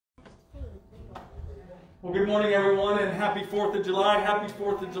Well, good morning, everyone, and happy 4th of July. Happy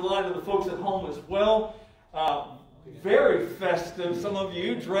 4th of July to the folks at home as well. Very festive, some of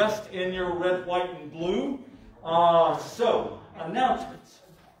you dressed in your red, white, and blue. So, announcements.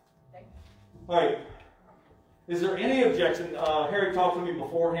 All right. Is there any objection? Harry talked to me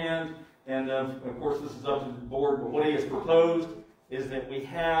beforehand, and of course this is up to the board, but what he has proposed is that we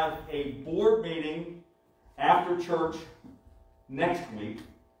have a board meeting after church next week.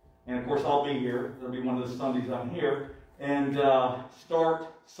 And of course I'll be here. It'll be one of the Sundays I'm here. And start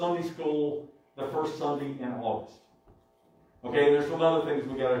Sunday school the first Sunday in August. Okay, there's some other things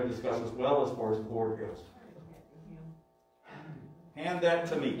we got to discuss as well as far as the board goes. Hand that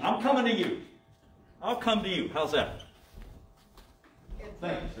to me. I'm coming to you. I'll come to you. How's that?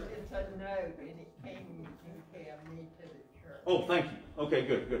 Thank you, sir. It's a note, and it came from me to the church. Oh, thank you. Okay,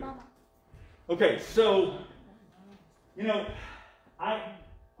 good, good. Okay, so, you know,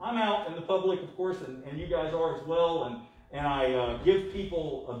 I'm out in the public, of course, and you guys are as well, and I give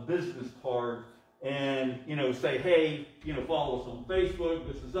people a business card and, you know, say, hey, you know, follow us on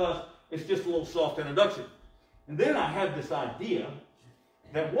Facebook, this is us. It's just a little soft introduction. And then I had this idea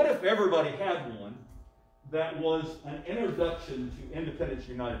that what if everybody had one that was an introduction to Independence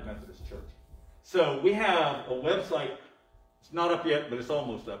United Methodist Church? So we have a website. It's not up yet, but it's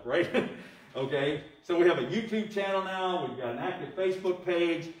almost up, right? Okay, so we have a YouTube channel now. We've got an active Facebook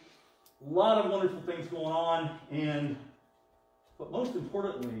page. A lot of wonderful things going on. But most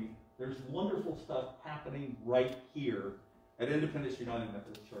importantly, there's wonderful stuff happening right here at Independence United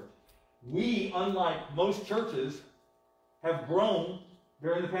Methodist Church. We, unlike most churches, have grown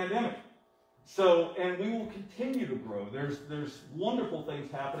during the pandemic. So, and we will continue to grow. There's wonderful things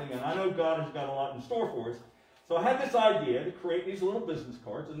happening, and I know God has got a lot in store for us. So I had this idea to create these little business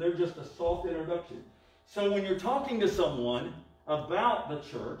cards, and they're just a soft introduction. So when you're talking to someone about the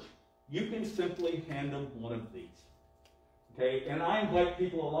church, you can simply hand them one of these. Okay, and I invite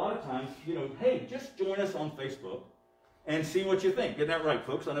people a lot of times, you know, hey, just join us on Facebook and see what you think. Isn't that right,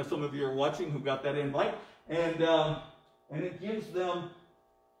 folks? I know some of you are watching who got that invite. And it gives them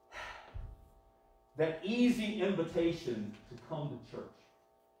that easy invitation to come to church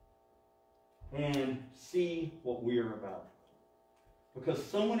and see what we're about. Because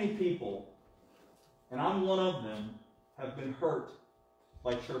so many people, and I'm one of them, have been hurt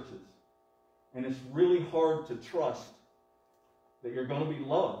by churches. And it's really hard to trust that you're going to be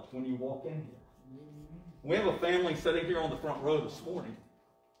loved when you walk in here. We have a family sitting here on the front row this morning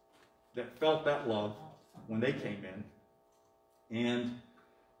that felt that love when they came in. And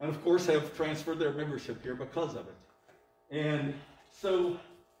of course have transferred their membership here because of it. And so,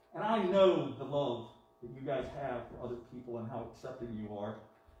 and I know the love that you guys have for other people and how accepting you are.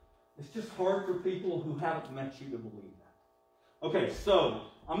 It's just hard for people who haven't met you to believe that. Okay, so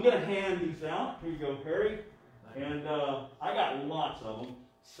I'm going to hand these out. Here you go, Harry. And I got lots of them.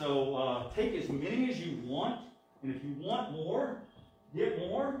 So take as many as you want. And if you want more, get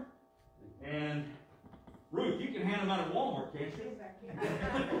more. And Ruth, you can hand them out at Walmart, can't you?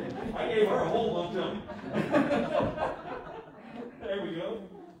 I gave her a whole bunch of them. There we go.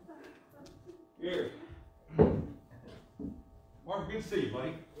 Here. Mark, good to see you,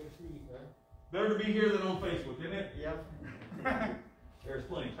 buddy. Good to see you, sir. Better to be here than on Facebook, isn't it? Yep. There's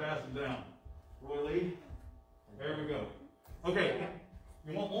plenty. Pass them down. Roy Lee. There we go. Okay.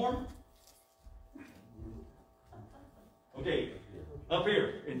 You want more? Okay. Up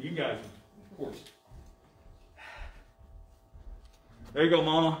here. And you guys, of course. There you go,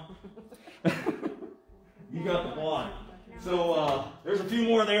 Mama. You got the blind. So there's a few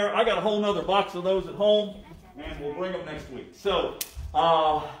more there. I got a whole nother box of those at home, and we'll bring them next week. So,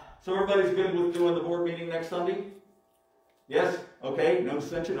 so everybody's good with doing the board meeting next Sunday? Yes? Okay, no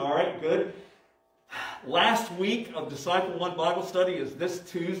dissension. All right, good. Last week of Disciple One Bible Study is this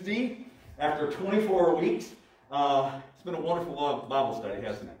Tuesday after 24 weeks. It's been a wonderful Bible study,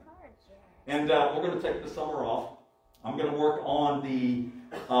 hasn't it? And we're going to take the summer off. I'm going to work on the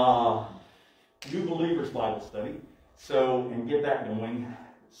New Believers Bible Study, and get that going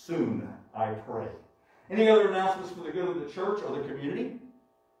soon, I pray. Any other announcements for the good of the church or the community?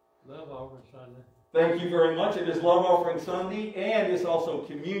 Love Offering Sunday. Thank you very much. It is Love Offering Sunday, and it's also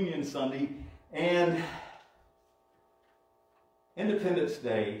Communion Sunday. And Independence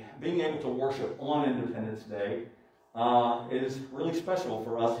Day, being able to worship on Independence Day, is really special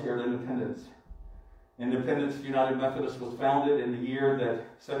for us here at Independence. Independence United Methodist was founded in the year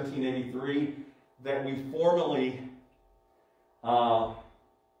 1783, that we formally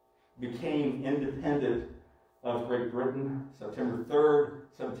became independent of Great Britain. September 3rd,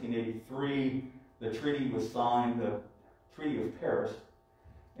 1783, the treaty was signed, the Treaty of Paris,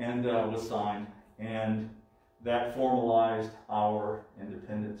 and was signed. and that formalized our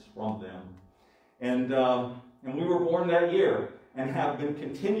independence from them. And we were born that year and have been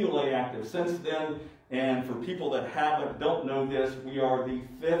continually active since then. And for people that don't know this, we are the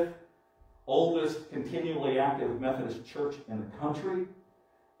 5th oldest continually active Methodist church in the country,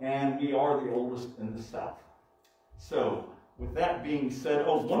 and we are the oldest in the South. So, with that being said,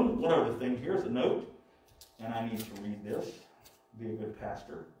 one other thing, here's a note, and I need to read this, be a good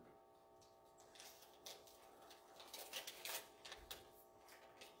pastor.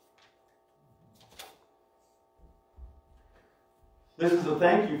 This is a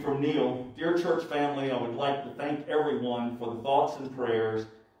thank you from Neil. Dear church family, I would like to thank everyone for the thoughts and prayers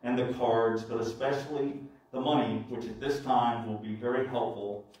and the cards, but especially the money, which at this time will be very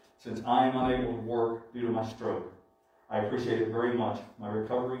helpful since I am unable to work due to my stroke. I appreciate it very much. My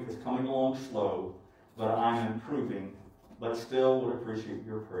recovery is coming along slow, but I am improving, but still would appreciate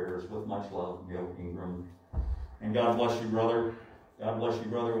your prayers. With much love, Gail Ingram. And God bless you, brother. God bless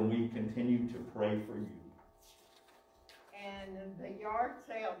you, brother, and we continue to pray for you. And the yard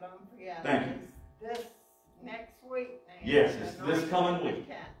sale, don't forget, Thank you. is this next week. Yes, it's this coming week.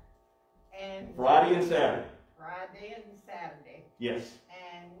 And Friday and Saturday. Friday and Saturday. Yes.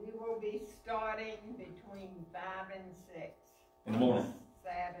 And we will be starting between 5 and 6. In the morning.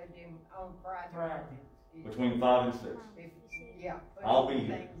 Saturday, on Friday morning. Between 5 and 6. Yeah. I'll be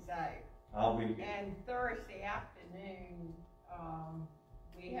here. Things out. I'll be here. And Thursday afternoon,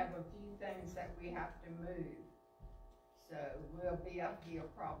 we have a few things that we have to move. So we'll be up here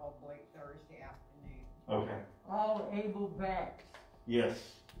probably Thursday afternoon. Okay. All able backs. Yes.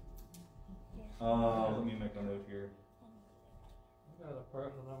 Let me make a note here. I got a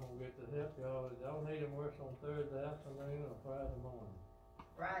person I'm gonna get to help y'all. Y'all need him work on Thursday afternoon or Friday morning.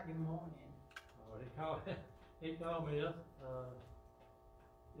 Friday morning. Oh, he called me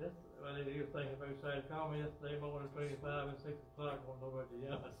well, he was thinking about saying, call me yesterday morning between 5 and 6 o'clock. I don't know what the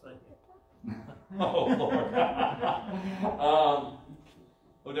UMC. Oh, Lord.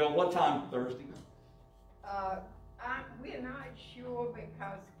 Odell, what time Thursday? We're not sure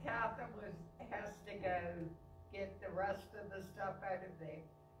because Catherine has to go get the rest of the stuff out of the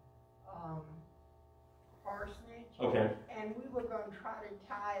parsonage. Okay. And we were going to try to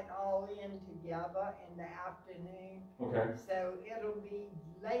tie it all in together in the afternoon. Okay. So it'll be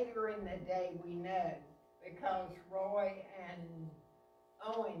later in the day, we know, because Roy and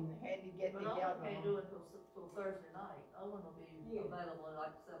Owen had to get But together. Owen can't do it till Thursday night. Owen will be available at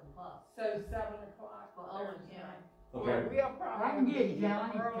like 7 o'clock. So 7 o'clock For Owen, Thursday. yeah. Okay. We'll I probably can be get here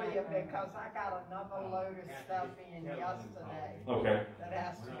Johnny earlier back. because I got another load of stuff in yesterday Okay. that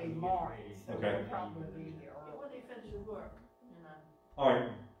has to be marked. So Okay. we'll probably be here Yeah, early. when he finishes work, you know. All right.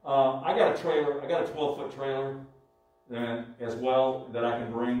 I got a trailer. I got a 12-foot trailer as well that I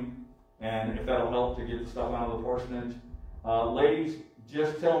can bring, and if that'll help to get the stuff out of the parsonage. Ladies,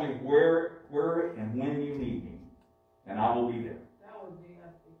 just tell me where and when you need me, and I will be there. That would be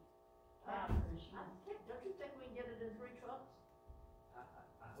at the time issue. Don't you think we can get it in 3 trucks?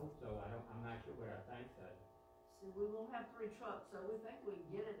 I hope so. I'm not sure, but I think so. See, we won't have 3 trucks, so we think we can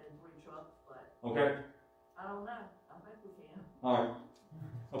get it in 3 trucks, but Okay. I don't know. I think we can. All right.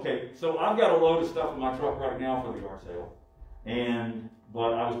 Okay. So I've got a load of stuff in my truck right now for the yard sale,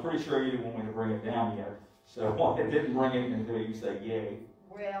 but I was pretty sure you didn't want me to bring it down yet, so I didn't bring it until you say yay.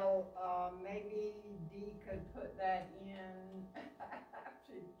 Well, maybe Dee could put that in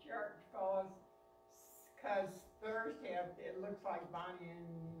after church because Thursday, it looks like Bonnie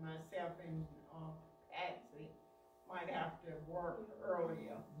and myself and Patsy might have to work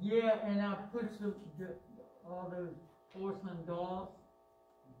earlier. Yeah, and I put all those porcelain dolls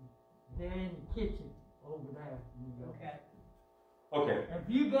there in the kitchen over there. Okay. Okay. If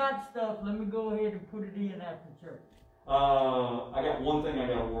you got stuff, let me go ahead and put it in after church. I got one thing I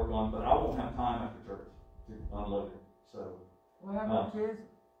got to work on, but I won't have time after church to unload it. So. Well, how much is it?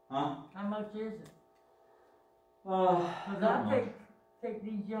 Huh? How much is it? Because Because I take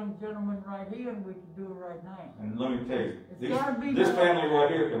these young gentlemen right here and we can do it right now. And let me tell you, It's gotta be this done. family right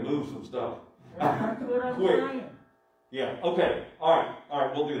here can move some stuff. That's what I'm Quick. saying. Yeah. Okay. All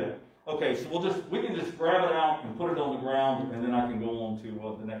right. We'll do that. Okay. So we can just grab it out and put it on the ground, and then I can go on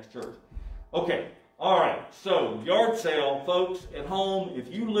to the next church. Okay. All right. So yard sale, folks at home.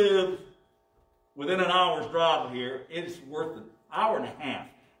 If you live within an hour's drive of here, it's worth an hour and a half.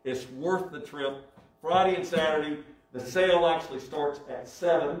 It's worth the trip. Friday and Saturday. The sale actually starts at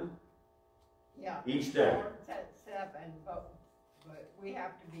 7 Yeah. each day. Starts at 7, but we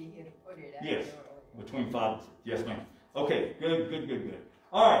have to be here to put it out Yes. earlier. Between 5 and 6. Yes, ma'am. Okay, good.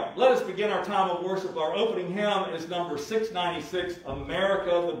 All right, let us begin our time of worship. Our opening hymn is number 696,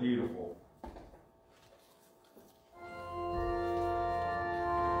 America the Beautiful.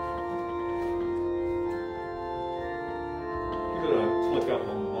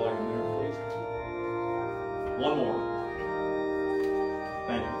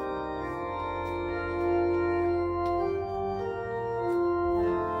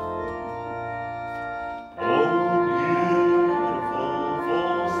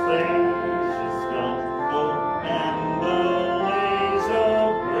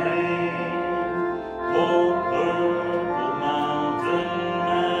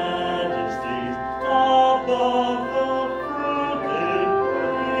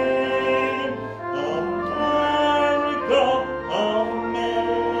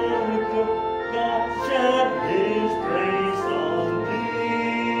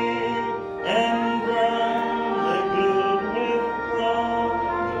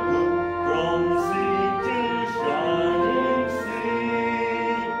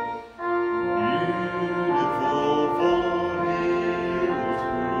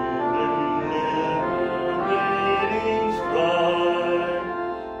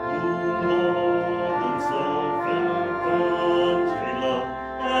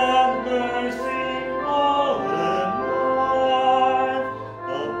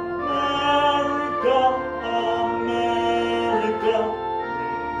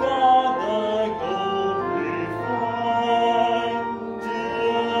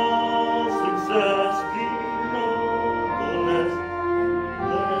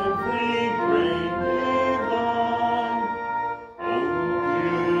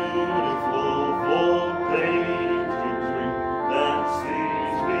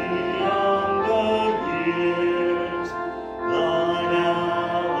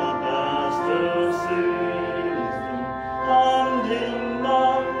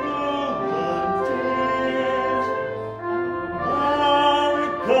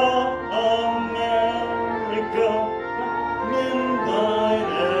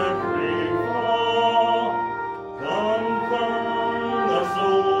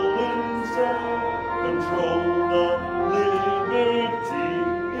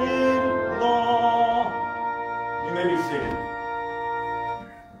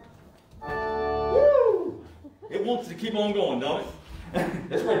 keep on going, don't it?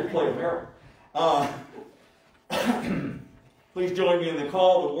 It's ready to play a barrel. Please join me in the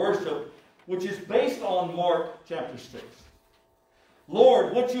call to worship, which is based on Mark chapter 6.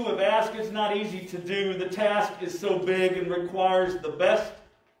 Lord, what you have asked is not easy to do. The task is so big and requires the best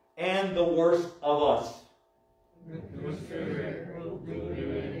and the worst of us.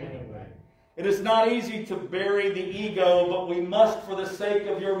 It is not easy to bury the ego, but we must for the sake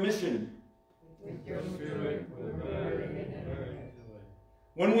of your mission.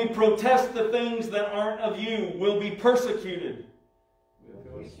 When we protest the things that aren't of you, we'll be persecuted.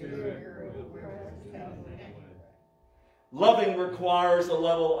 Loving requires a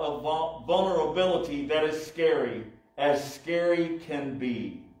level of vulnerability that is scary, as scary can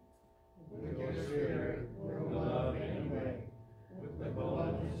be.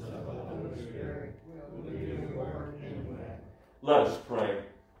 Let us pray.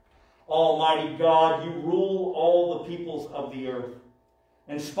 Almighty God, you rule all the peoples of the earth.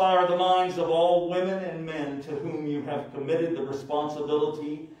 Inspire the minds of all women and men to whom you have committed the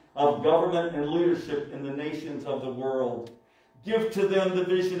responsibility of government and leadership in the nations of the world. Give to them the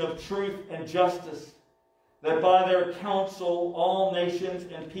vision of truth and justice, that by their counsel all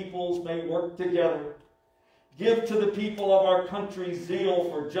nations and peoples may work together. Give to the people of our country zeal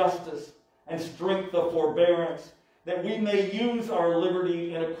for justice and strength of forbearance, that we may use our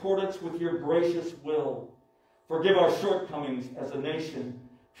liberty in accordance with your gracious will. Forgive our shortcomings as a nation.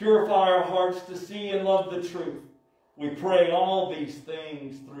 Purify our hearts to see and love the truth. We pray all these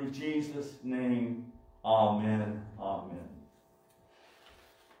things through Jesus' name. Amen. Amen.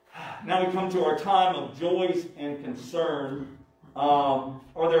 Now we come to our time of joys and concern. Are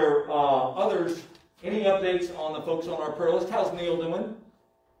there others? Any updates on the folks on our prayer list? How's Neil doing?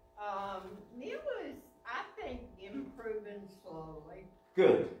 Neil is, I think, improving slowly.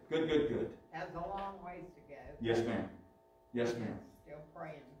 Good. Has a long ways to go. Yes, ma'am. Yes, ma'am. Still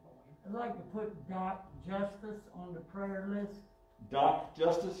praying for him. I'd like to put Doc Justice on the prayer list. Doc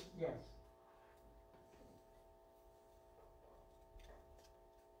Justice? Yes.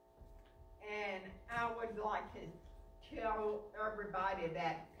 And I would like to tell everybody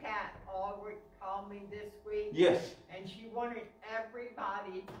that Pat Allred called me this week. Yes. And she wanted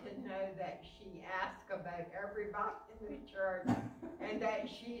everybody to know that she asked about everybody in the church and that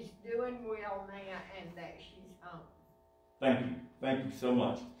she's doing well now and that she's home. Thank you. Thank you so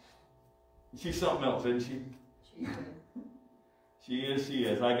much. She's something else, isn't she? She is. She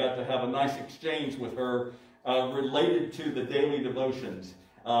is. I got to have a nice exchange with her related to the daily devotions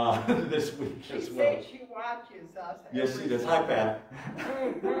this week as well. She said she watches us. Yes, she does. Hi, Pat.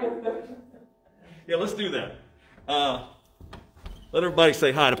 Yeah, let's do that. Let everybody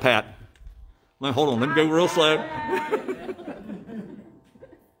say hi to Pat. Hold on, let me go real slow.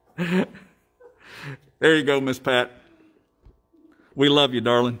 There you go, Miss Pat. We love you,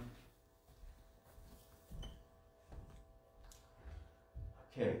 darling.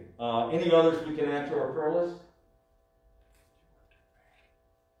 Okay. Any others we can add to our prayer list?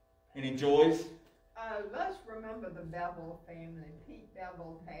 Any joys? Let's remember the Bevel family. Pete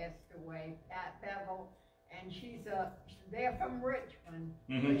Bevel passed away. Pat Bevel, and they're from Richmond.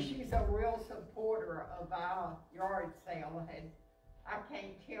 Mm-hmm. But she's a real supporter of our yard sale. I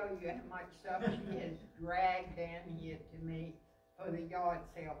can't tell you how much stuff she has dragged down here to me for the yard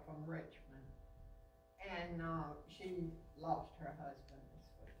sale from Richmond. And she lost her husband this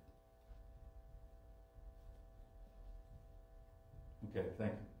week. Okay,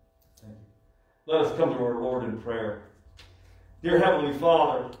 thank you. Thank you. Let us come to our Lord in prayer. Dear Heavenly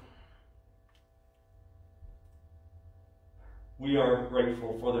Father, we are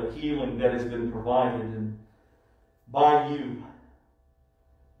grateful for the healing that has been provided and by you,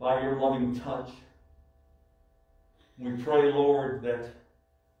 by your loving touch. We pray, Lord, that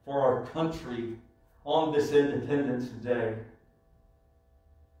for our country on this Independence Day,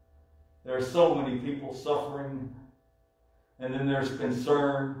 there are so many people suffering, and then there's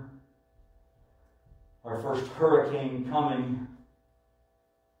concern. Our first hurricane coming,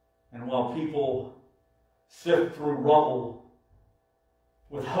 and while people sift through rubble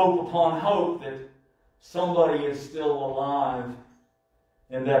with hope upon hope that somebody is still alive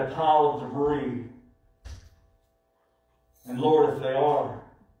in that pile of debris, and Lord, if they are,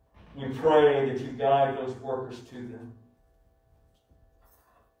 we pray that you guide those workers to them.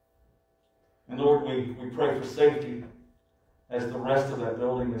 And Lord, we pray for safety as the rest of that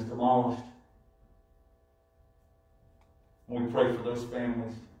building is demolished. And we pray for those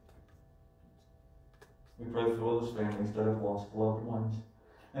families. We pray for those families that have lost loved ones.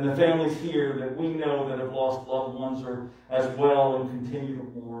 And the families here that we know that have lost loved ones are as well and continue to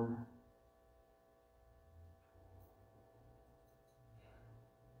mourn.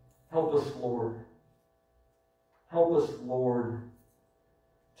 Help us, Lord. Help us, Lord,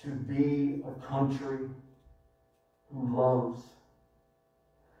 to be a country who loves.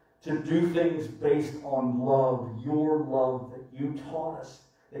 To do things based on love, your love that you taught us,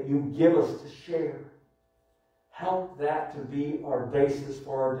 that you give us to share. Help that to be our basis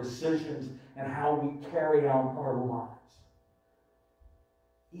for our decisions and how we carry out our lives.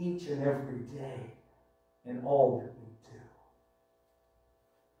 Each and every day in all that we do.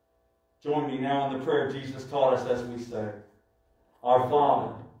 Join me now in the prayer Jesus taught us as we say, Our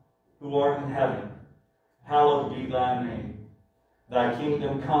Father, who art in heaven, hallowed be thy name. Thy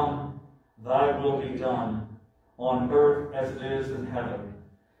kingdom come, thy will be done, on earth as it is in heaven.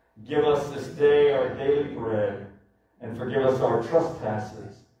 Give us this day our daily bread, and forgive us our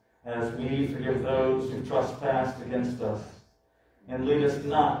trespasses, as we forgive those who trespass against us. And lead us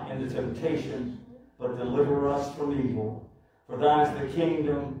not into temptation, but deliver us from evil. For thine is the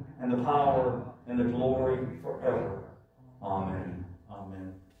kingdom, and the power, and the glory forever. Amen.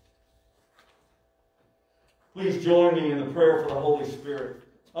 Amen. Please join me in the prayer for the Holy Spirit.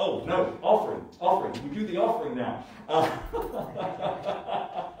 Oh, no, offering. We do the offering now.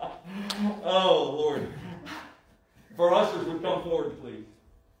 Oh, Lord. For ushers would come forward, please.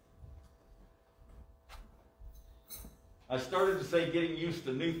 I started to say getting used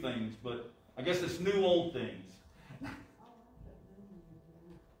to new things, but I guess it's new old things.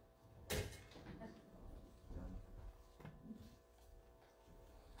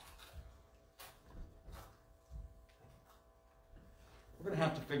 We're going to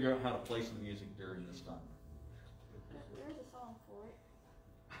have to figure out how to play some music during this time. There's a song for it.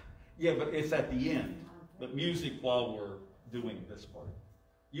 Yeah, but it's at the end. But music while we're doing this part.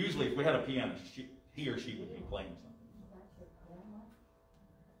 Usually if we had a pianist, he or she would be playing something.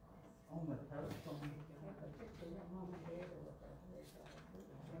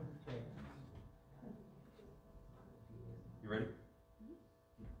 You ready?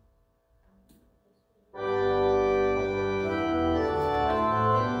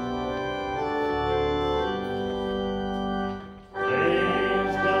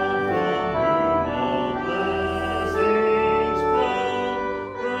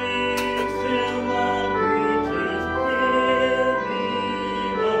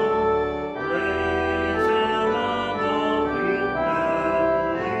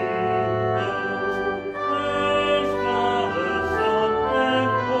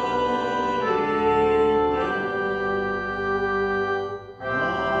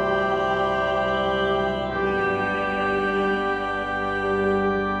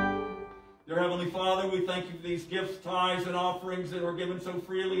 That are given so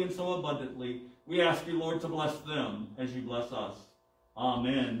freely and so abundantly. We ask you, Lord, to bless them as you bless us.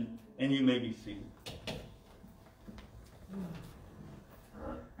 Amen. And you may be seated.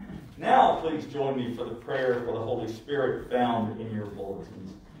 Now, please join me for the prayer for the Holy Spirit found in your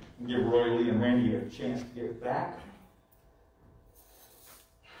bulletins. And give Roy Lee and Randy a chance to get back.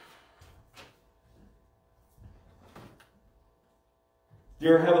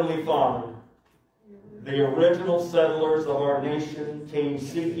 Dear Heavenly Father, the original settlers of our nation came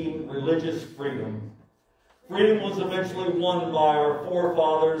seeking religious freedom. Freedom was eventually won by our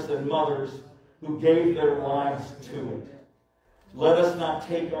forefathers and mothers who gave their lives to it. Let us not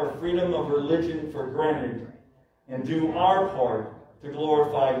take our freedom of religion for granted and do our part to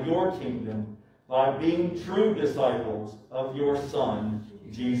glorify your kingdom by being true disciples of your Son,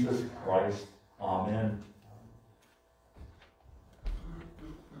 Jesus Christ. Amen.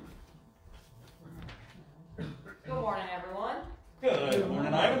 Good morning, everyone. Good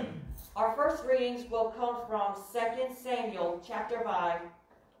morning, Ivan. Our first readings will come from 2 Samuel chapter 5,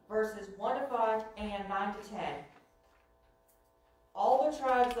 verses 1 to 5 and 9 to 10. All the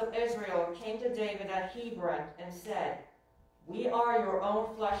tribes of Israel came to David at Hebron and said, "We are your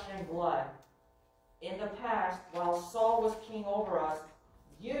own flesh and blood. In the past, while Saul was king over us,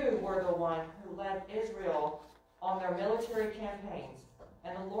 you were the one who led Israel on their military campaigns.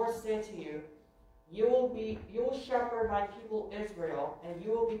 And the Lord said to you, You will shepherd my people Israel, and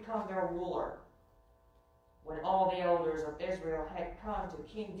you will become their ruler." When all the elders of Israel had come to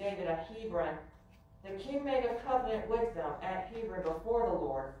King David at Hebron, the king made a covenant with them at Hebron before the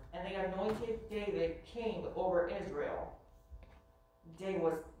Lord, and they anointed David king over Israel. David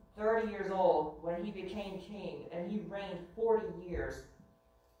was 30 years old when he became king, and he reigned 40 years.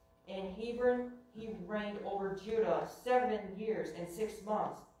 In Hebron, he reigned over Judah 7 years and 6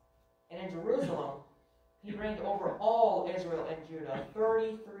 months. And in Jerusalem, he reigned over all Israel and Judah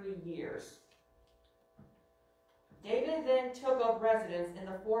 33 years. David then took up residence in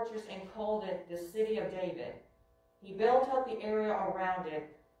the fortress and called it the City of David. He built up the area around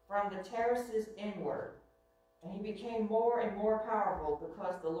it from the terraces inward. And he became more and more powerful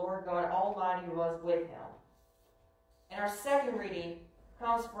because the Lord God Almighty was with him. And our second reading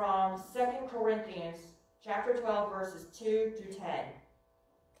comes from 2 Corinthians chapter 12, verses 2 to 10.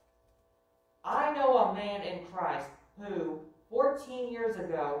 I know a man in Christ who, 14 years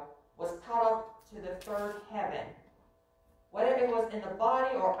ago, was caught up to the third heaven. Whether it was in the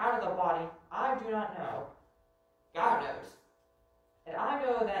body or out of the body, I do not know. God knows. And I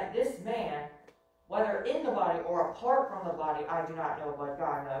know that this man, whether in the body or apart from the body, I do not know, but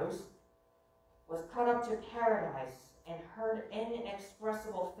God knows, was caught up to paradise and heard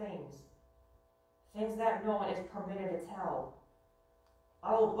inexpressible things, things that no one is permitted to tell.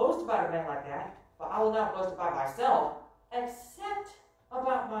 I will boast about a man like that, but I will not boast about myself, except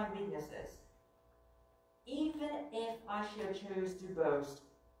about my weaknesses. Even if I should choose to boast,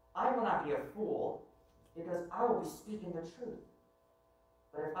 I will not be a fool, because I will be speaking the truth.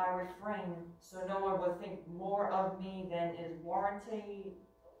 But if I refrain, so no one will think more of me than is warranted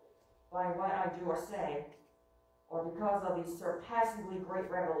by what I do or say, or because of these surpassingly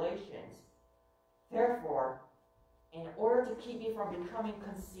great revelations. Therefore, in order to keep me from becoming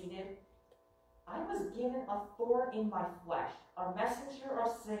conceited, I was given a thorn in my flesh, a messenger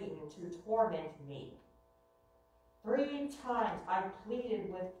of Satan to torment me. 3 times I pleaded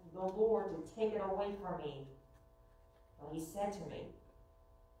with the Lord to take it away from me. But he said to me,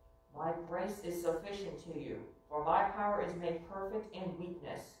 my grace is sufficient to you, for my power is made perfect in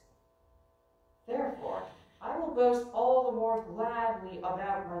weakness. Therefore, I will boast all the more gladly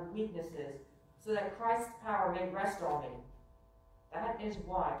about my weaknesses, so that Christ's power may rest on me. That is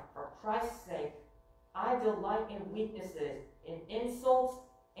why, for Christ's sake, I delight in weaknesses, in insults,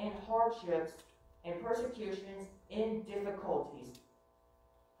 in hardships, in persecutions, in difficulties.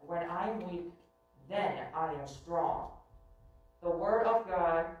 When I am weak, then I am strong. The word of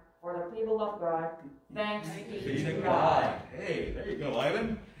God for the people of God. Thanks be to God. Hey, there you go,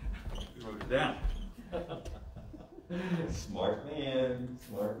 Ivan. You wrote it down. Smart man,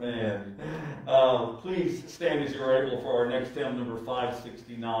 smart man. Please stand as you're able for our next hymn, number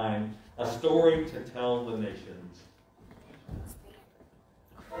 569, A Story to Tell the Nations.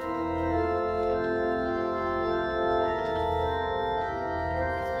 Oh,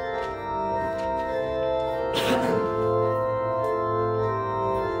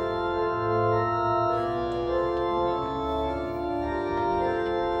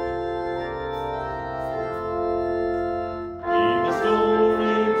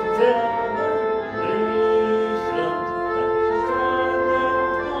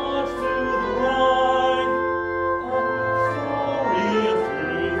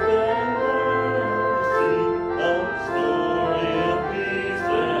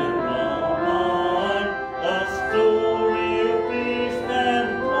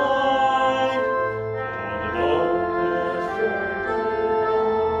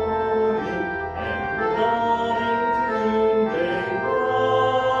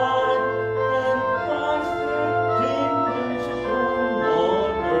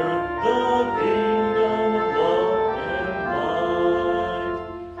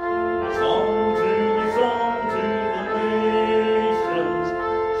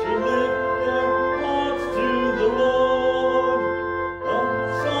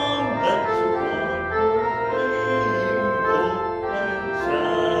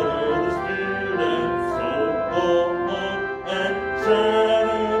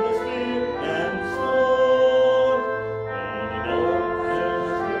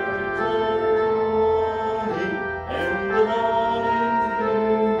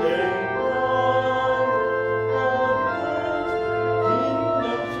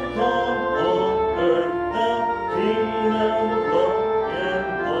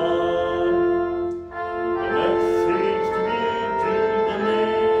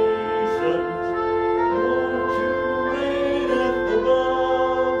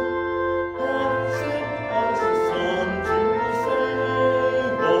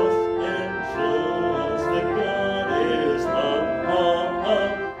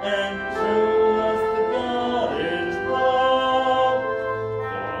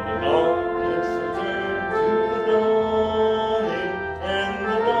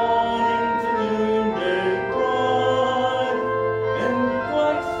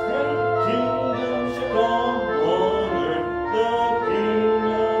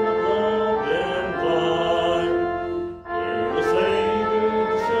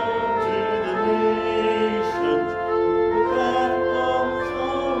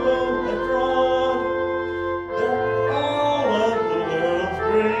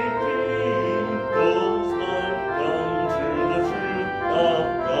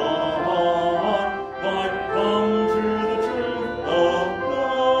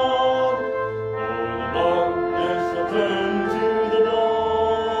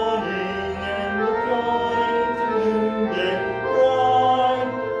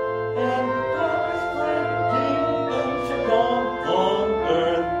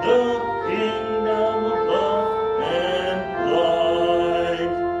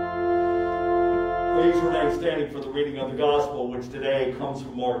 language today comes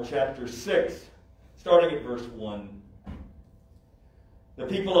from Mark chapter 6, starting at verse 1. The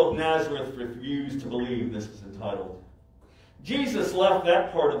people of Nazareth refused to believe, this is entitled. Jesus left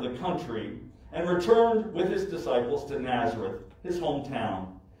that part of the country and returned with his disciples to Nazareth, his hometown.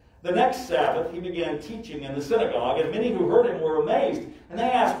 The next Sabbath, he began teaching in the synagogue, and many who heard him were amazed. And they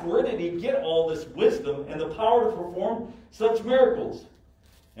asked, where did he get all this wisdom and the power to perform such miracles?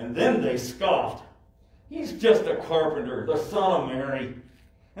 And then they scoffed. He's just a carpenter, the son of Mary,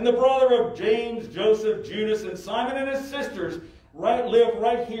 and the brother of James, Joseph, Judas, and Simon and his sisters live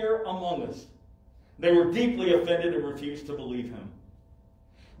right here among us. They were deeply offended and refused to believe him.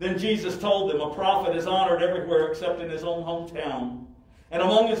 Then Jesus told them, a prophet is honored everywhere except in his own hometown, and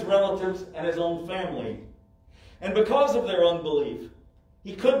among his relatives and his own family. And because of their unbelief,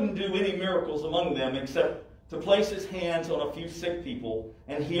 he couldn't do any miracles among them except to place his hands on a few sick people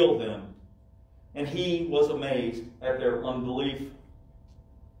and heal them. And he was amazed at their unbelief.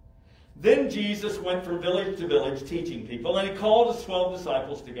 Then Jesus went from village to village teaching people, and he called his 12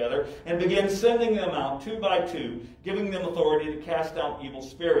 disciples together and began sending them out 2 by 2, giving them authority to cast out evil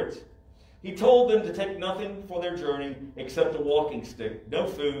spirits. He told them to take nothing for their journey except a walking stick, no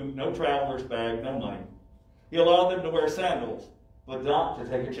food, no traveler's bag, no money. He allowed them to wear sandals, but not to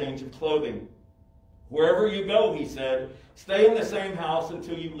take a change of clothing. Wherever you go, he said, stay in the same house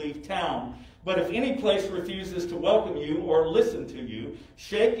until you leave town. But if any place refuses to welcome you or listen to you,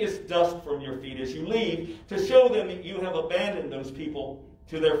 shake its dust from your feet as you leave to show them that you have abandoned those people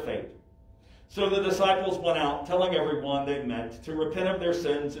to their fate. So the disciples went out, telling everyone they met to repent of their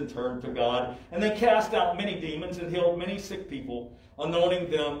sins and turn to God. And they cast out many demons and healed many sick people,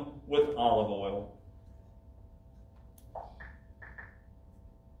 anointing them with olive oil.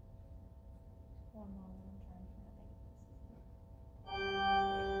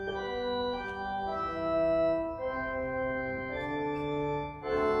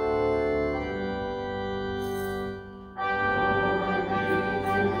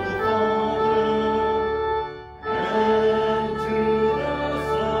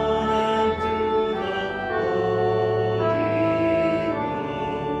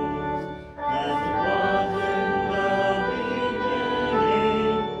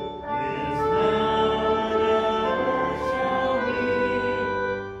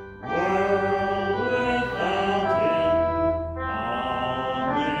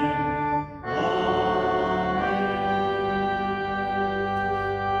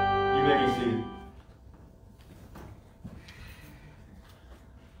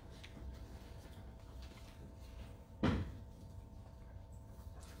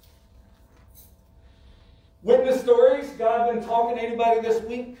 Witness stories. God been talking to anybody this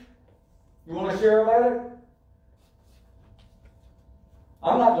week? You want to share about it?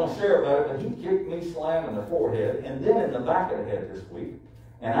 I'm not going to share about it, but he kicked me slam in the forehead and then in the back of the head this week,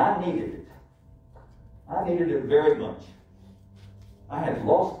 and I needed it. I needed it very much. I had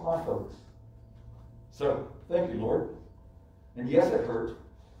lost my focus. So, thank you, Lord. And yes, it hurt.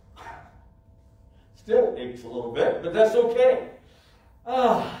 Still aches a little bit, but that's okay.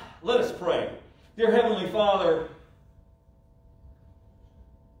 Let us pray. Dear Heavenly Father,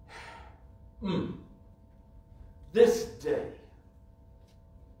 this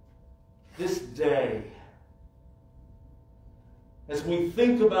day, as we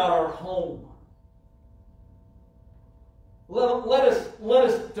think about our home, let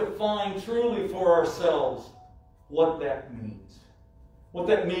us define truly for ourselves what that means. What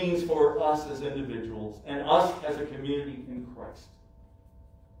that means for us as individuals and us as a community in Christ.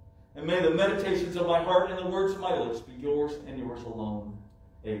 And may the meditations of my heart and the words of my lips be yours and yours alone.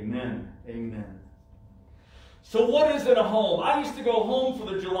 Amen. Amen. So what is in a home? I used to go home for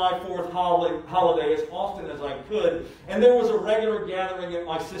the July 4th holiday as often as I could, and there was a regular gathering at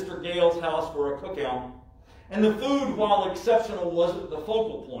my sister Gail's house for a cookout. And the food, while exceptional, wasn't the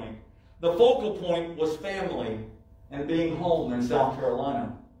focal point. The focal point was family and being home in South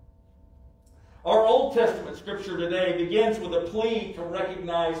Carolina. Our Old Testament scripture today begins with a plea to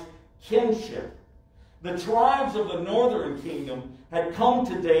recognize kinship. The tribes of the northern kingdom had come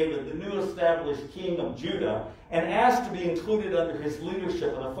to David, the new established king of Judah, and asked to be included under his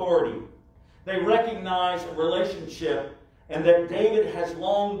leadership and authority. They recognized a relationship and that David has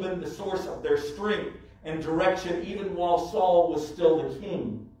long been the source of their strength and direction even while Saul was still the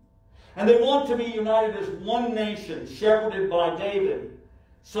king. And they want to be united as one nation, shepherded by David.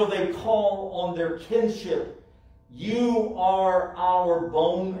 So they call on their kinship. You are our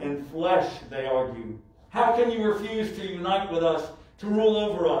bone and flesh, they argue. How can you refuse to unite with us, to rule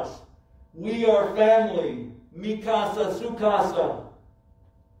over us? We are family. Mi casa, su casa.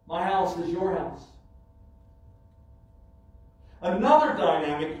 My house is your house. Another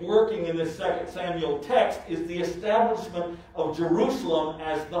dynamic working in this 2 Samuel text is the establishment of Jerusalem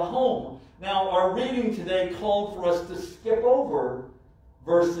as the home. Now, our reading today called for us to skip over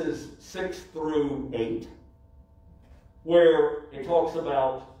verses 6 through 8, where it talks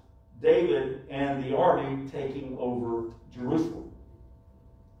about David and the army taking over Jerusalem.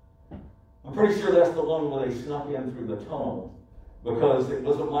 I'm pretty sure that's the one where they snuck in through the tunnel, because it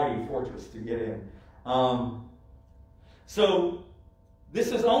was a mighty fortress to get in. So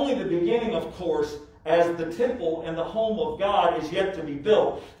this is only the beginning, of course, as the temple and the home of God is yet to be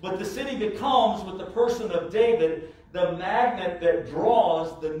built. But the city becomes, with the person of David, the magnet that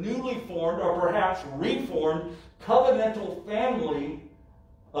draws the newly formed, or perhaps reformed, covenantal family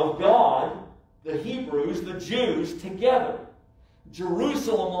of God, the Hebrews, the Jews, together.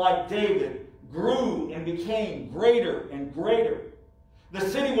 Jerusalem, like David, grew and became greater and greater. The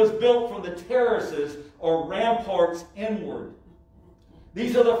city was built from the terraces or ramparts inward.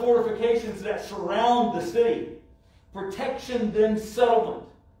 These are the fortifications that surround the city. Protection, then settlement.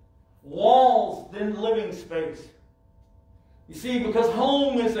 Walls, then living space. You see, because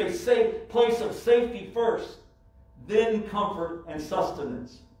home is a safe place of safety first, then comfort and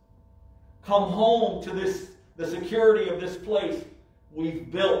sustenance. Come home to the security of this place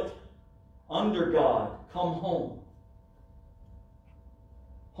we've built under God. Come home.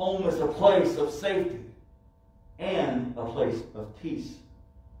 Home is a place of safety and a place of peace.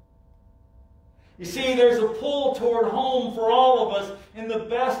 You see, there's a pull toward home for all of us in the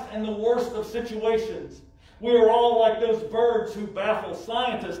best and the worst of situations. We are all like those birds who baffle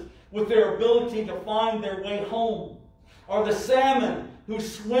scientists with their ability to find their way home, or the salmon who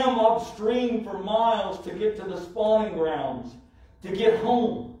swim upstream for miles to get to the spawning grounds, to get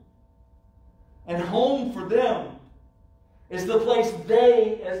home. And home for them is the place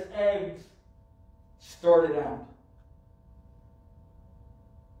they, as eggs, started out.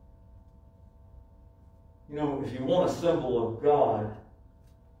 You know, if you want a symbol of God,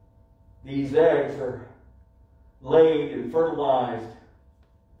 these eggs are laid and fertilized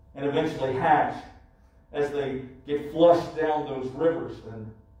and eventually hatch as they get flushed down those rivers. And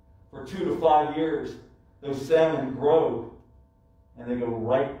for 2 to 5 years, those salmon grow and they go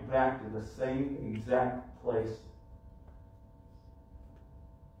right back to the same exact place.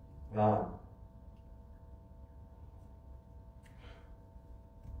 God.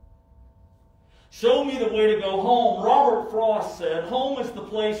 Show me the way to go home. Robert Frost said, home is the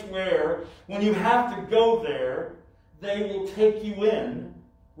place where, when you have to go there, they will take you in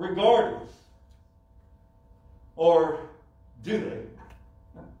regardless. Or do they?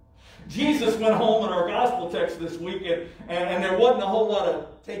 Jesus went home in our gospel text this week, and there wasn't a whole lot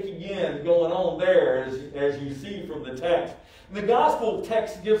of taking in going on there, as you see from the text. And the gospel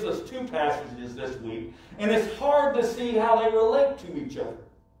text gives us 2 passages this week, and it's hard to see how they relate to each other.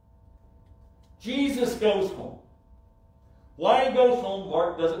 Jesus goes home. Why he goes home,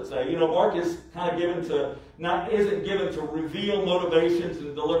 Mark doesn't say. You know, Mark is kind of isn't given to reveal motivations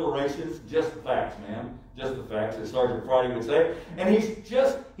and deliberations, just the facts, man. Just the facts, as Sergeant Friday would say. And he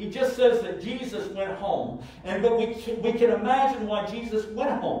just says that Jesus went home. But we can imagine why Jesus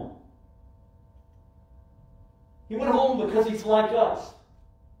went home. He went home because he's like us.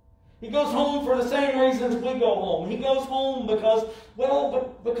 He goes home for the same reasons we go home. He goes home because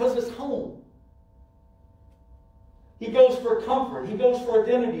it's home. He goes for comfort. He goes for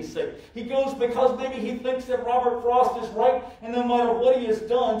identity's sake. He goes because maybe he thinks that Robert Frost is right, and no matter what he has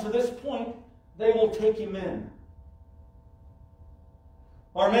done to this point, they will take him in.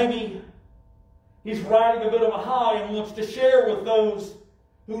 Or maybe he's riding a bit of a high and wants to share with those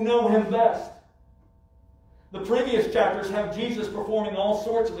who know him best. The previous chapters have Jesus performing all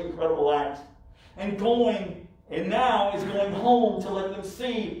sorts of incredible acts, and now is going home to let them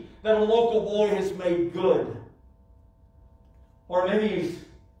see that a local boy has made good. Or maybe he's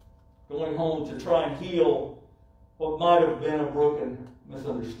going home to try and heal what might have been a broken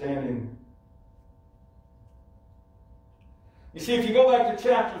misunderstanding. You see, if you go back to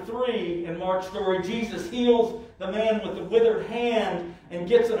chapter 3 in Mark's story, Jesus heals the man with the withered hand and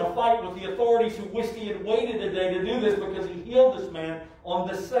gets in a fight with the authorities who wished he had waited a day to do this because he healed this man on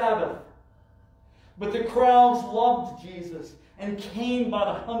the Sabbath. But the crowds loved Jesus and came by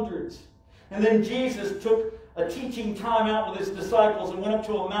the hundreds. And then Jesus took a teaching time out with his disciples and went up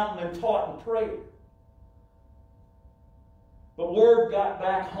to a mountain and taught and prayed. But word got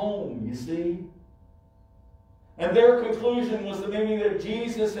back home, you see. And their conclusion was that maybe that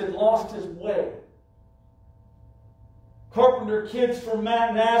Jesus had lost his way. Carpenter kids from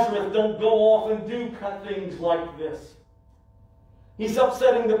Nazareth don't go off and do things like this. He's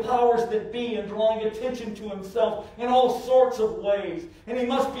upsetting the powers that be and drawing attention to himself in all sorts of ways. And he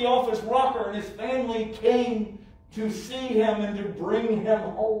must be off his rocker, and his family came to see him and to bring him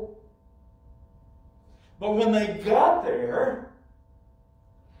home. But when they got there,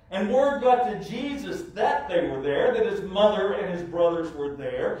 and word got to Jesus that they were there, that his mother and his brothers were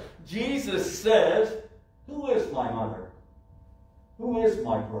there, Jesus says, "Who is my mother? Who is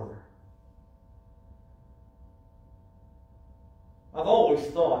my brother?" I've always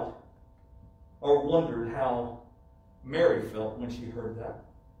thought or wondered how Mary felt when she heard that.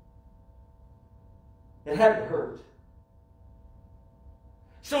 It had to hurt.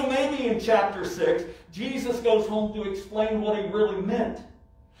 So maybe in chapter 6, Jesus goes home to explain what he really meant.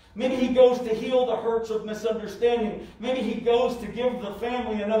 Maybe he goes to heal the hurts of misunderstanding. Maybe he goes to give the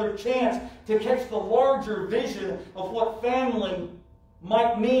family another chance to catch the larger vision of what family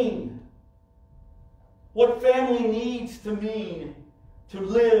might mean. What family needs to mean to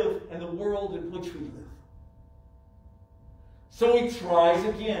live in the world in which we live. So he tries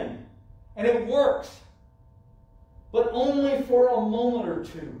again. And it works. But only for a moment or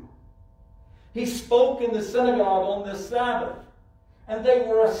two. He spoke in the synagogue on the Sabbath. And they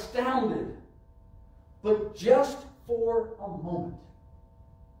were astounded. But just for a moment.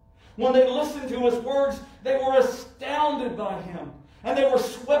 When they listened to his words, they were astounded by him. And they were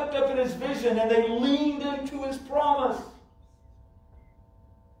swept up in his vision. And they leaned into his promise.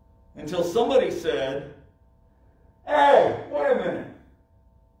 Until somebody said, "Hey, wait a minute.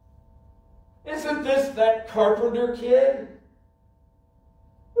 Isn't this that carpenter kid?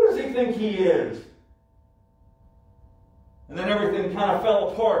 Who does he think he is?" And then everything kind of fell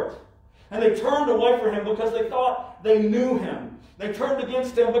apart. And they turned away from him because they thought they knew him. They turned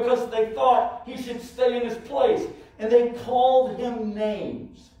against him because they thought he should stay in his place. And they called him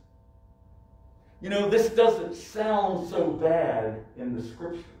names. You know, this doesn't sound so bad in the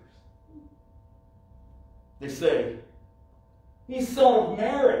Scriptures. They say, "He's son of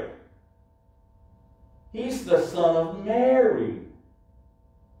Mary. He's the son of Mary."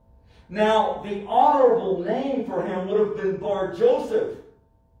 Now, the honorable name for him would have been Bar Joseph.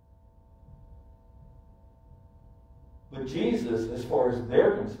 But Jesus, as far as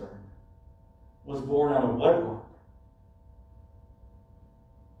they're concerned, was born out of wedlock.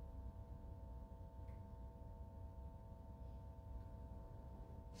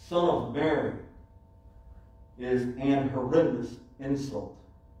 Son of Mary is an horrendous insult.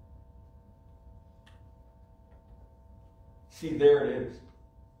 See, there it is.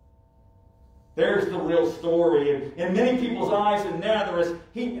 There's the real story. In many people's eyes in Nazareth,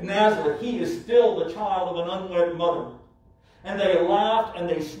 he is still the child of an unwed mother. And they laughed and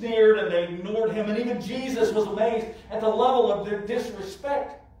they sneered and they ignored him. And even Jesus was amazed at the level of their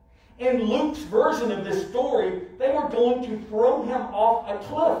disrespect. In Luke's version of this story, they were going to throw him off a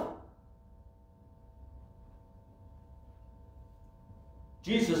cliff.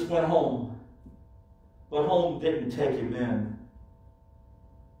 Jesus went home, but home didn't take him in.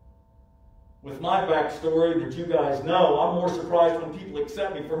 With my backstory that you guys know, I'm more surprised when people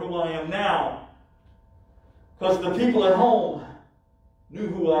accept me for who I am now. Because the people at home knew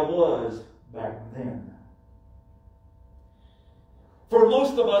who I was back then. For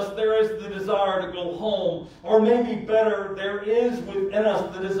most of us, there is the desire to go home. Or maybe better, there is within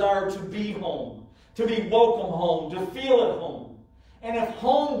us the desire to be home. To be welcome home. To feel at home. And if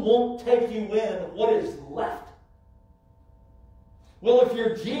home won't take you in, what is left? Well, if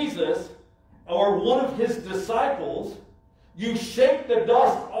you're Jesus or one of his disciples, you shake the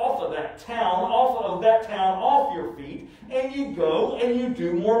dust off of that town, off your feet, and you go and you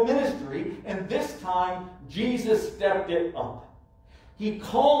do more ministry. And this time, Jesus stepped it up. He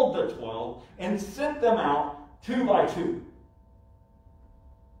called the 12 and sent them out 2 by 2.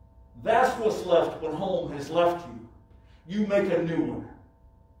 That's what's left when home has left you. You make a new one.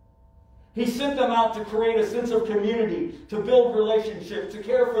 He sent them out to create a sense of community, to build relationships, to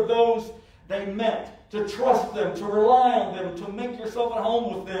care for those they met, to trust them, to rely on them, to make yourself at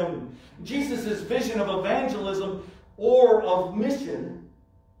home with them. Jesus' vision of evangelism or of mission,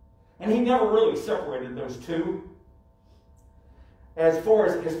 and he never really separated those two, as far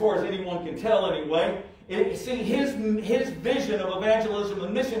as anyone can tell anyway. His vision of evangelism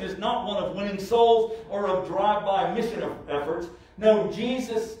and mission is not one of winning souls or of drive-by mission efforts. No,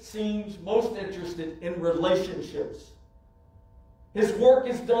 Jesus seems most interested in relationships. His work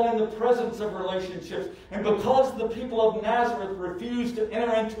is done in the presence of relationships. And because the people of Nazareth refused to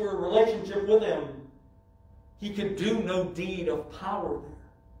enter into a relationship with him, he could do no deed of power there.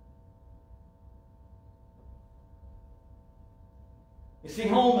 You see,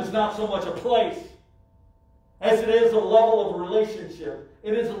 home is not so much a place as it is a level of relationship.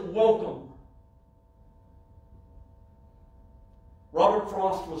 It is a welcome. Robert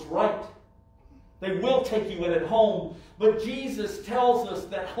Frost was right. They will take you in at home, but Jesus tells us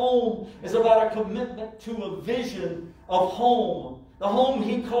that home is about a commitment to a vision of home. The home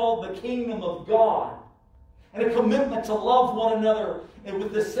he called the kingdom of God. And a commitment to love one another and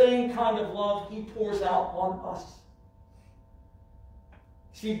with the same kind of love he pours out on us.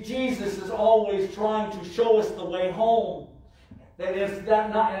 See, Jesus is always trying to show us the way home. That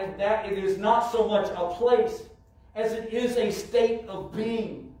it is not so much a place as it is a state of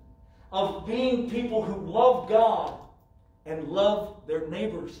being people who love God and love their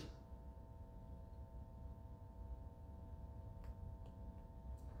neighbors.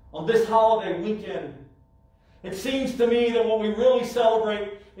 On this holiday weekend, it seems to me that what we really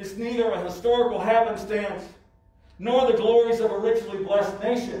celebrate is neither a historical happenstance nor the glories of a richly blessed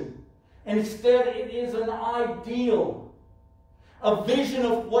nation. Instead, it is an ideal, a vision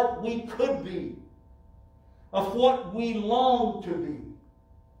of what we could be, of what we long to be.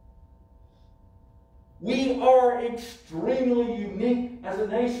 We are extremely unique as a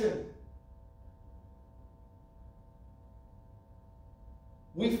nation.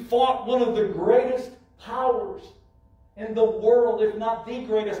 We fought one of the greatest powers in the world, if not the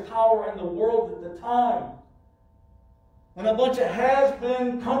greatest power in the world at the time. And a bunch of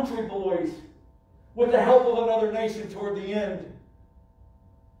has-been country boys, with the help of another nation toward the end,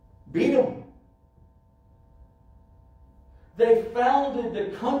 beat them. They founded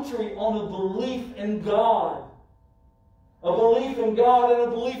the country on a belief in God. A belief in God and a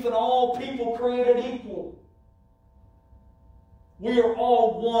belief in all people created equal. We are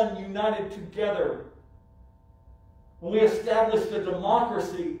all one, united together. And we established a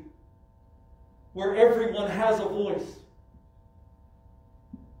democracy where everyone has a voice.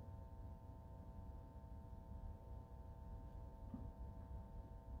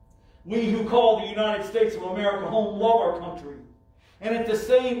 We who call the United States of America home love our country. And at the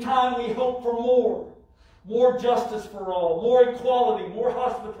same time, we hope for more. More justice for all, more equality, more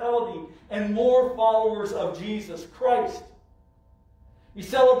hospitality, and more followers of Jesus Christ. We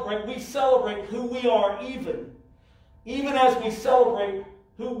celebrate who we are even as we celebrate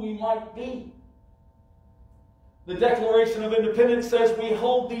who we might be. The Declaration of Independence says we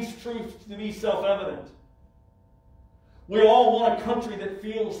hold these truths to be self-evident. We all want a country that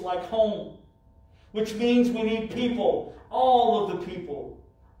feels like home, which means we need people, all of the people,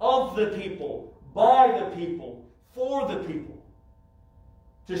 of the people, by the people, for the people,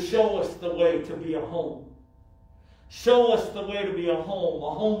 to show us the way to be a home. Show us the way to be a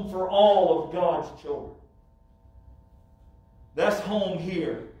home for all of God's children. That's home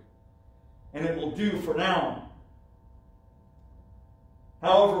here, and it will do for now.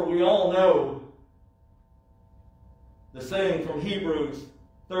 However, we all know the saying from Hebrews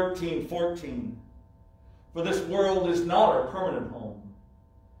 13:14, for this world is not our permanent home.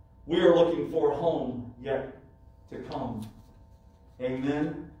 We are looking for a home yet to come.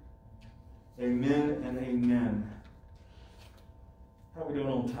 Amen, amen, and amen. How are we doing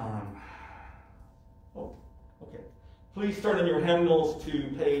on time? Oh, okay. Please turn in your hymnals to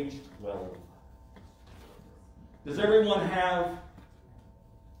page 12. Does everyone have...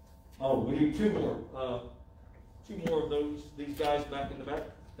 Oh, we need two more. Two more of these guys back in the back.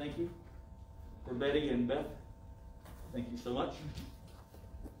 Thank you. For Betty and Beth. Thank you so much.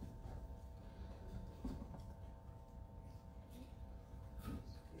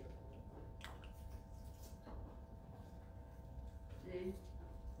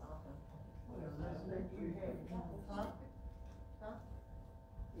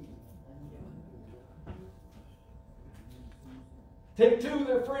 Take two,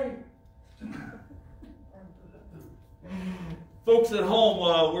 they're free. Folks at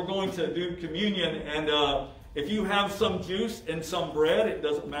home, we're going to do communion, and if you have some juice and some bread, it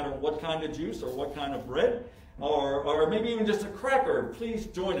doesn't matter what kind of juice or what kind of bread, or maybe even just a cracker, please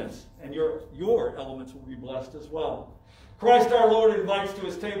join us, and your elements will be blessed as well. Christ our Lord invites to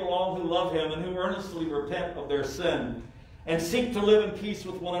his table all who love him and who earnestly repent of their sin and seek to live in peace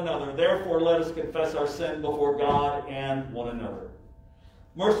with one another. Therefore, let us confess our sin before God and one another.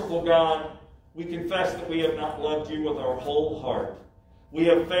 Merciful God, we confess that we have not loved you with our whole heart. We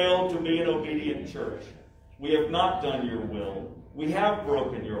have failed to be an obedient church. We have not done your will. We have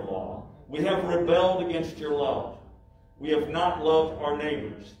broken your law. We have rebelled against your love. We have not loved our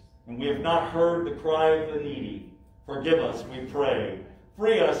neighbors, and we have not heard the cry of the needy. Forgive us, we pray.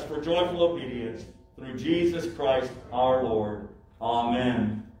 Free us for joyful obedience through Jesus Christ our Lord.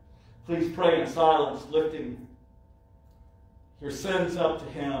 Amen. Please pray in silence, lifting your sins up to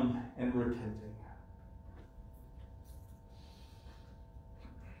him and repenting.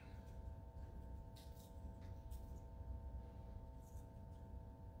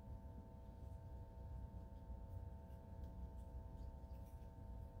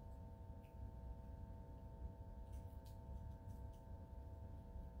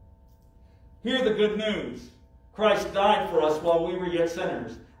 Hear the good news. Christ died for us while we were yet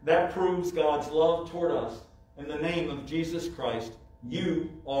sinners. That proves God's love toward us. In the name of Jesus Christ,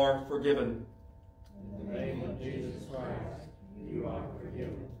 you are forgiven. In the name of Jesus Christ, you are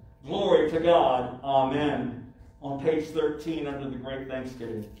forgiven. Glory to God. Amen. On page 13 under the Great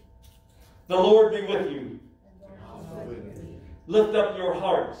Thanksgiving. The Lord be with you. Lift up your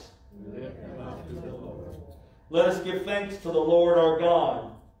hearts. Lift them up to the Lord. Let us give thanks to the Lord our God.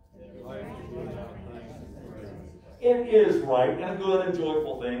 It is right and a good and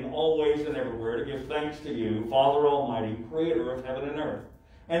joyful thing, always and everywhere, to give thanks to you, Father Almighty, Creator of heaven and earth.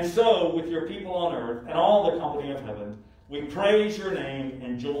 And so, with your people on earth and all the company of heaven, we praise your name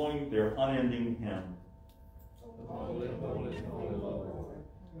and join their unending hymn. Holy, holy, holy Lord,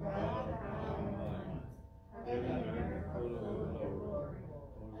 God Almighty, heaven and earth full of glory,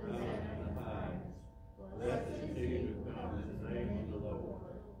 Hosanna in the highest. Blessed is he who comes in the name of the Lord.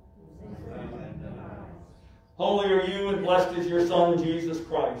 Hosanna in the highest. Holy are you, and blessed is your Son, Jesus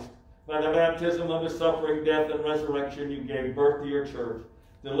Christ. By the baptism of his suffering, death, and resurrection, you gave birth to your church,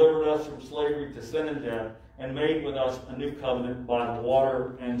 delivered us from slavery to sin and death, and made with us a new covenant by the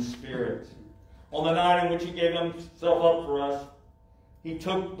water and Spirit. On the night in which he gave himself up for us, he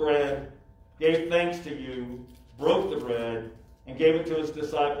took bread, gave thanks to you, broke the bread, and gave it to his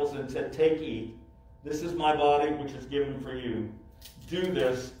disciples and said, "Take, eat. This is my body, which is given for you. Do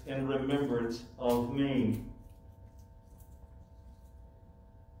this in remembrance of me."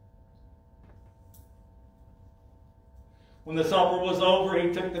 When the supper was over,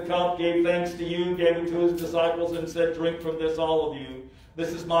 he took the cup, gave thanks to you, gave it to his disciples, and said, "Drink from this, all of you.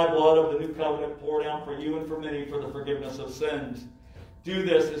 This is my blood of the new covenant poured out for you and for many for the forgiveness of sins. Do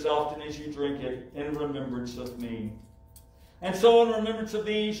this as often as you drink it in remembrance of me." And so in remembrance of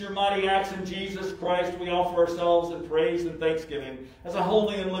these, your mighty acts in Jesus Christ, we offer ourselves in praise and thanksgiving as a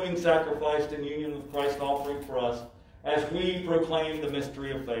holy and living sacrifice in union with Christ's offering for us as we proclaim the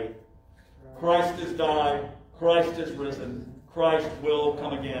mystery of faith. Christ has died. Christ is risen. Christ will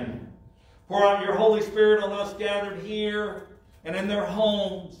come again. Pour out your Holy Spirit on us gathered here and in their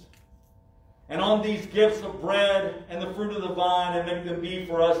homes, and on these gifts of bread and the fruit of the vine, and make them be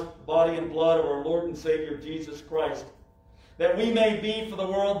for us the body and blood of our Lord and Savior Jesus Christ, that we may be for the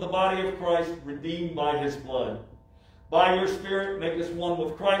world the body of Christ, redeemed by his blood. By your Spirit, make us one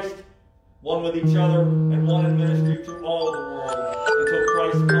with Christ, one with each other, and one in ministry to all the world, until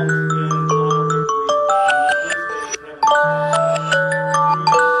Christ comes again in final victory.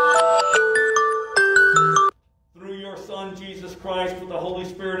 Through your Son, Jesus Christ, with the Holy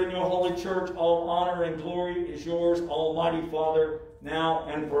Spirit in your holy church, all honor and glory is yours, Almighty Father, now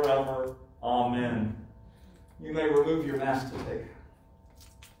and forever. Amen. You may remove your mask today.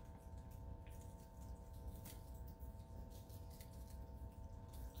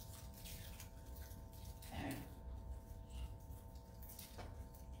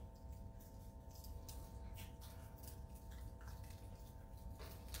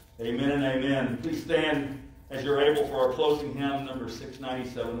 Amen and amen. Please stand as you're able for our closing hymn, number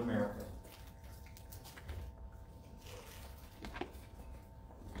 697, America.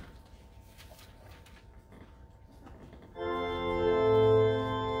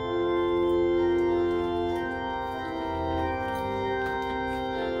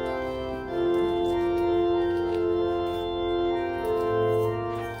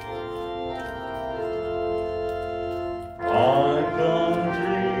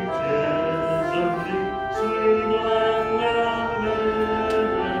 Sweet land of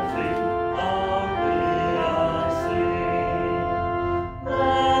liberty.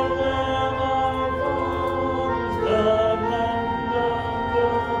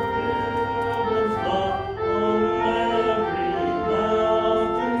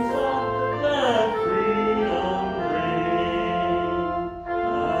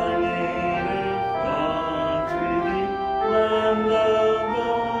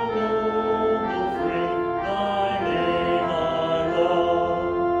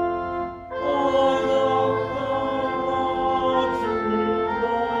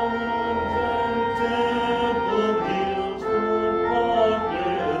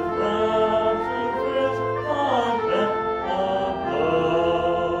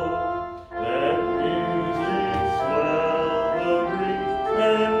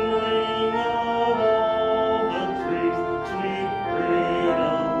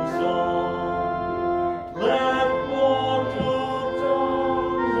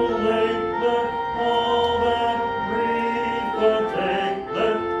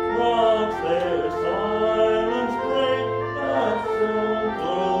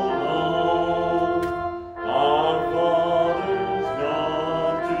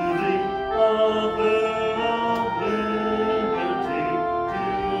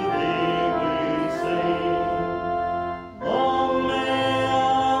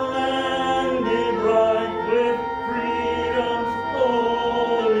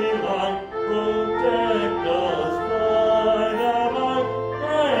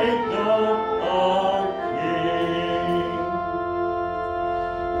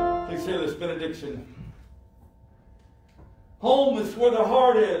 say this benediction. Home is where the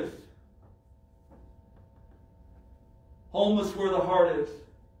heart is. Home is where the heart is.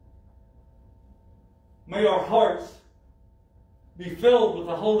 May our hearts be filled with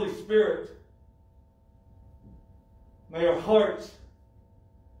the Holy Spirit. May our hearts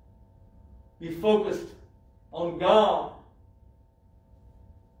be focused on God.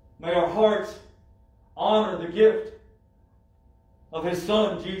 May our hearts honor the gift of His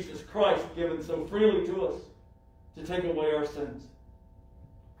Son, Jesus Christ, given so freely to us to take away our sins.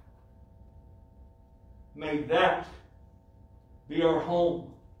 May that be our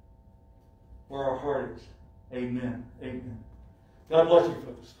home where our heart is. Amen. Amen. God bless you,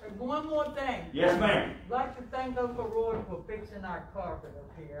 folks. And one more thing. Yes, ma'am. I'd like to thank Uncle Roy for fixing our carpet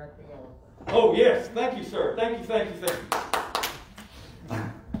up here at the altar. Oh, yes. Thank you, sir. Thank you, thank you, thank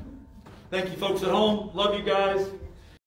you. Thank you, folks at home. Love you guys.